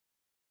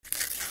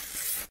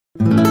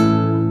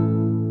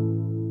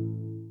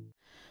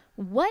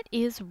What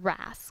is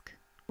RASK?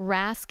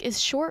 RASK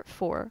is short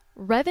for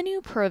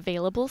Revenue per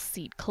Available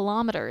Seat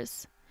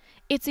Kilometers.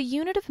 It's a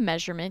unit of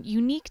measurement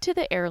unique to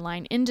the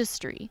airline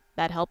industry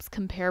that helps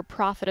compare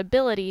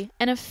profitability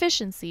and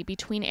efficiency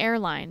between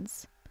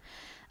airlines.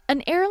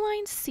 An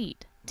airline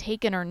seat,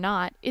 taken or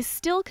not, is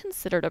still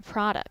considered a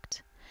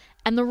product,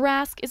 and the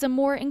RASK is a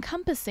more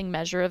encompassing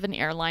measure of an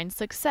airline's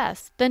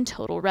success than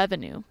total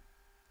revenue.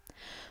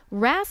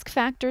 RASK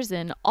factors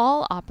in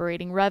all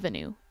operating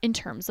revenue in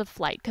terms of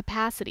flight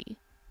capacity,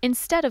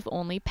 instead of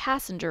only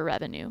passenger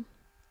revenue.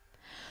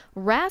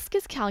 RASK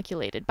is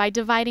calculated by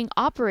dividing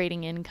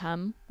operating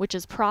income, which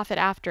is profit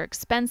after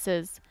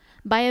expenses,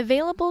 by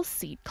available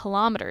seat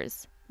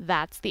kilometers.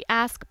 That's the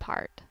ASK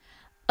part.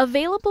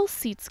 Available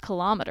seats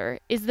kilometer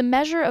is the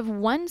measure of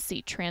one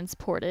seat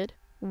transported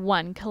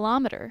 1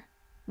 kilometer,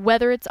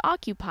 whether it's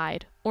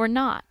occupied or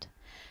not.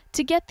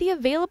 To get the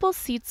available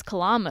seats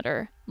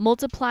kilometer,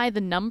 multiply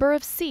the number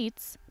of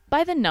seats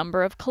by the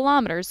number of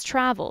kilometers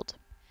traveled.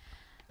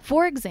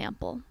 For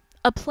example,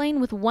 a plane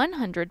with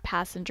 100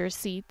 passenger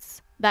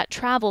seats that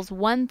travels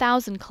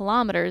 1,000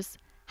 kilometers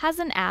has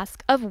an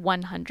ASK of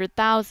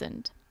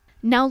 100,000.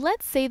 Now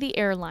let's say the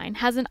airline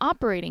has an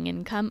operating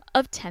income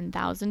of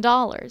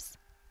 $10,000.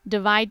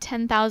 Divide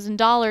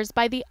 $10,000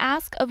 by the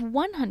ASK of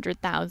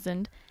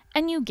 100,000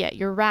 and you get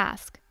your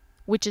RASK,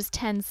 which is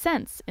 10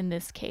 cents in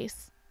this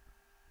case.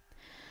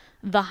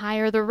 The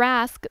higher the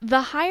RASK,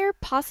 the higher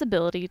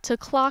possibility to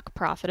clock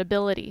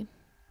profitability.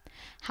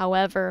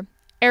 However,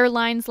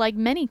 airlines, like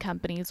many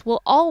companies,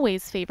 will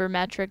always favor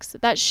metrics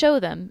that show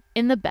them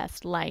in the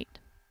best light.